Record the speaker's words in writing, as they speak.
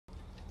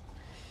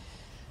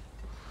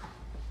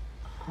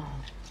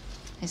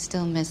I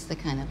still miss the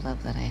kind of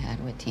love that I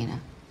had with Tina.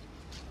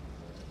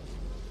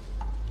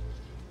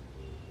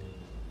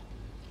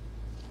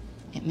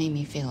 It made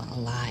me feel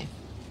alive.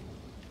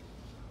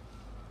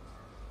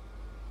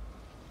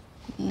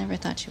 I never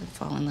thought she would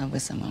fall in love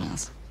with someone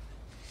else.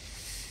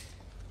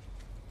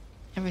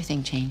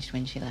 Everything changed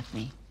when she left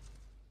me.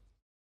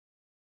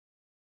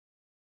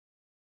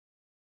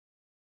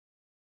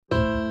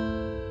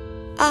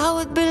 I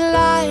would be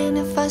lying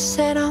if I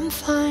said I'm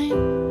fine.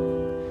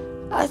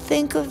 I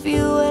think of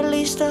you at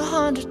least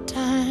 100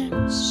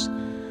 times.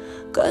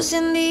 'Cause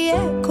in the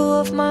echo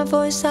of my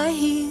voice I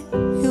hear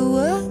your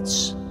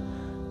words,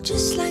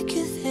 just like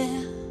you're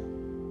there.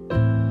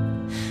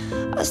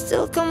 I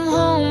still come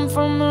home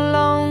from a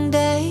long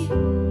day.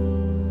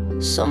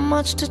 So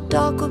much to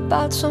talk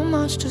about, so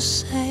much to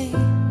say.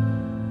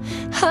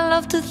 I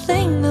love to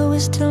think that we're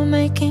still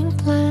making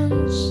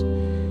plans,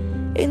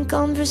 in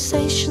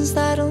conversations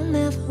that'll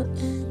never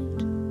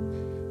end,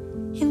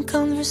 in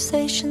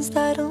conversations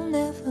that'll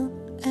never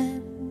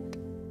end.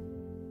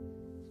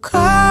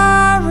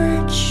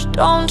 Courage,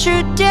 don't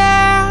you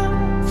dare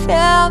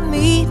fail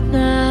me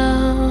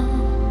now.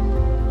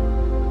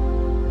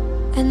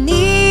 I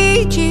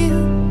need you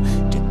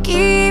to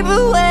keep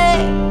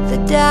away the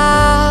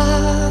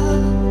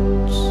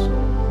doubts.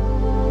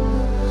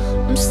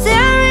 I'm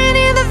staring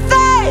in the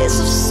face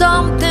of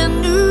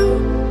something new.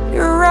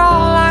 You're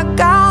all I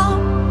got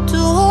to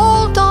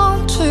hold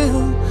on to.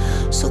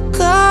 So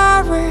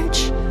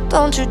courage,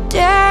 don't you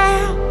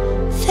dare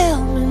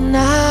fail me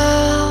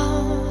now.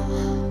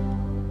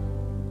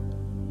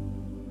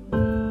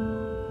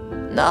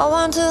 No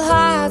one to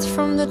hide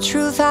from the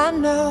truth I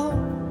know.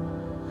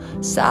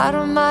 Side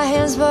on my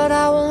hands, but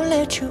I won't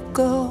let you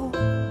go.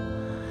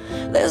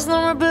 There's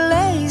no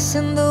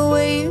replacing the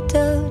way you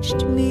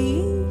touched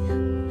me.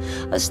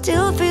 I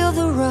still feel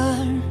the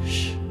rush.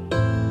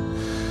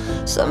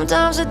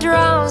 Sometimes it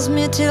drowns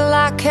me till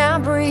I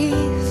can't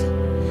breathe,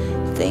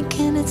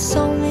 thinking it's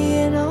only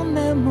in our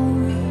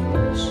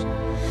memories.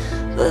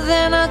 But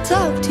then I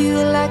talk to you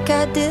like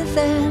I did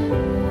then,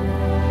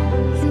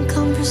 in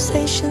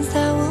conversations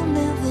that will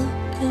never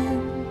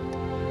end.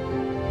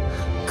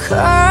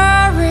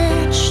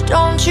 Courage,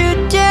 don't you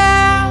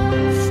dare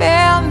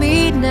fail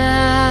me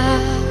now.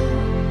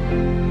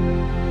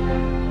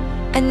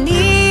 I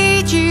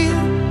need you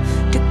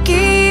to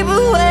keep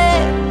away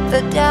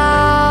the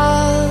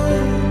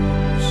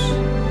doubts.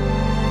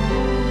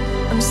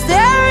 I'm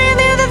staring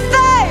in the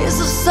face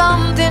of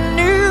something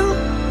new.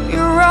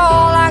 You're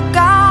all I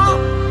got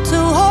to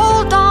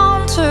hold on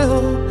to.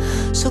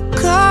 So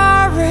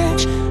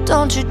courage,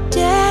 don't you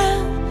dare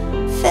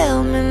fail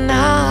me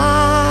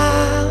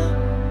now.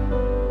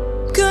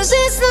 'Cause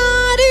it's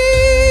not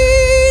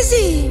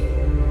easy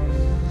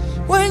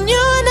when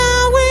you're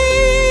not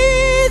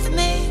with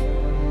me.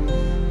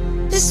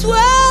 This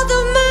world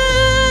of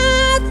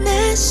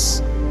madness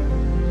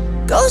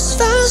goes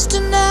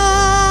faster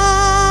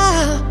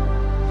now,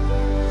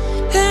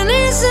 and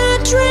it's a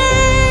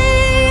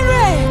train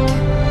wreck,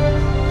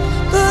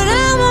 but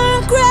I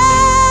won't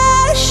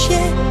crash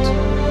it,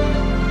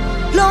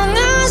 long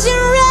as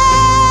your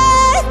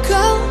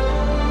echo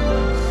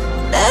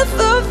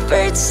never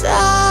fades out.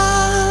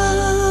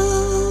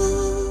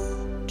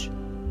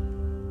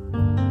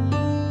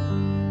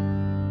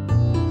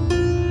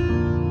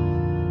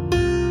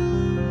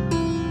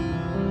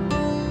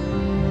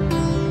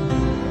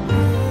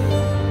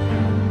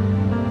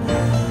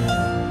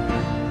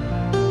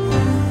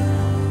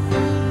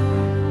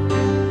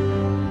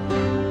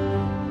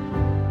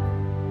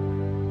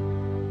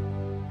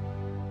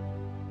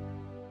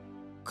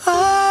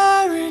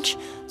 Courage,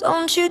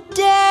 don't you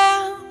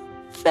dare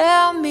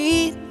fail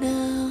me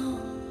now.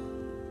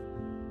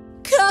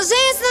 'Cause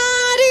it's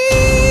not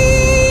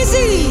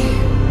easy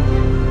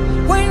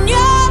when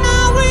you're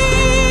not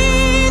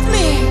with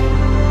me.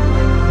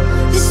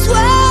 This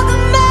world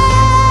of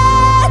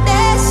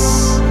madness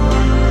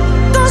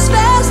goes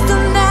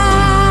faster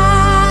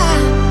now,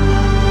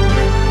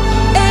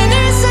 and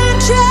it's a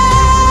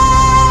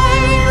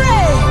train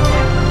wreck,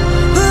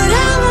 but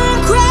I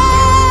won't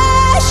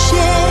crash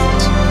it,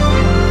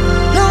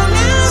 long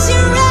as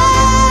your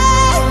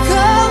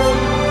echo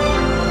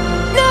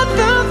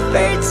never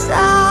fades out.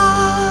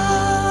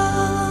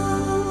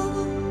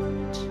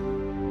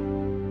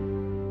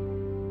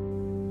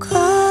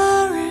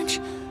 Courage,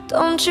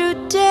 don't you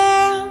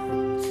dare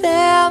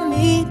fail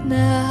me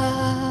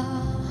now.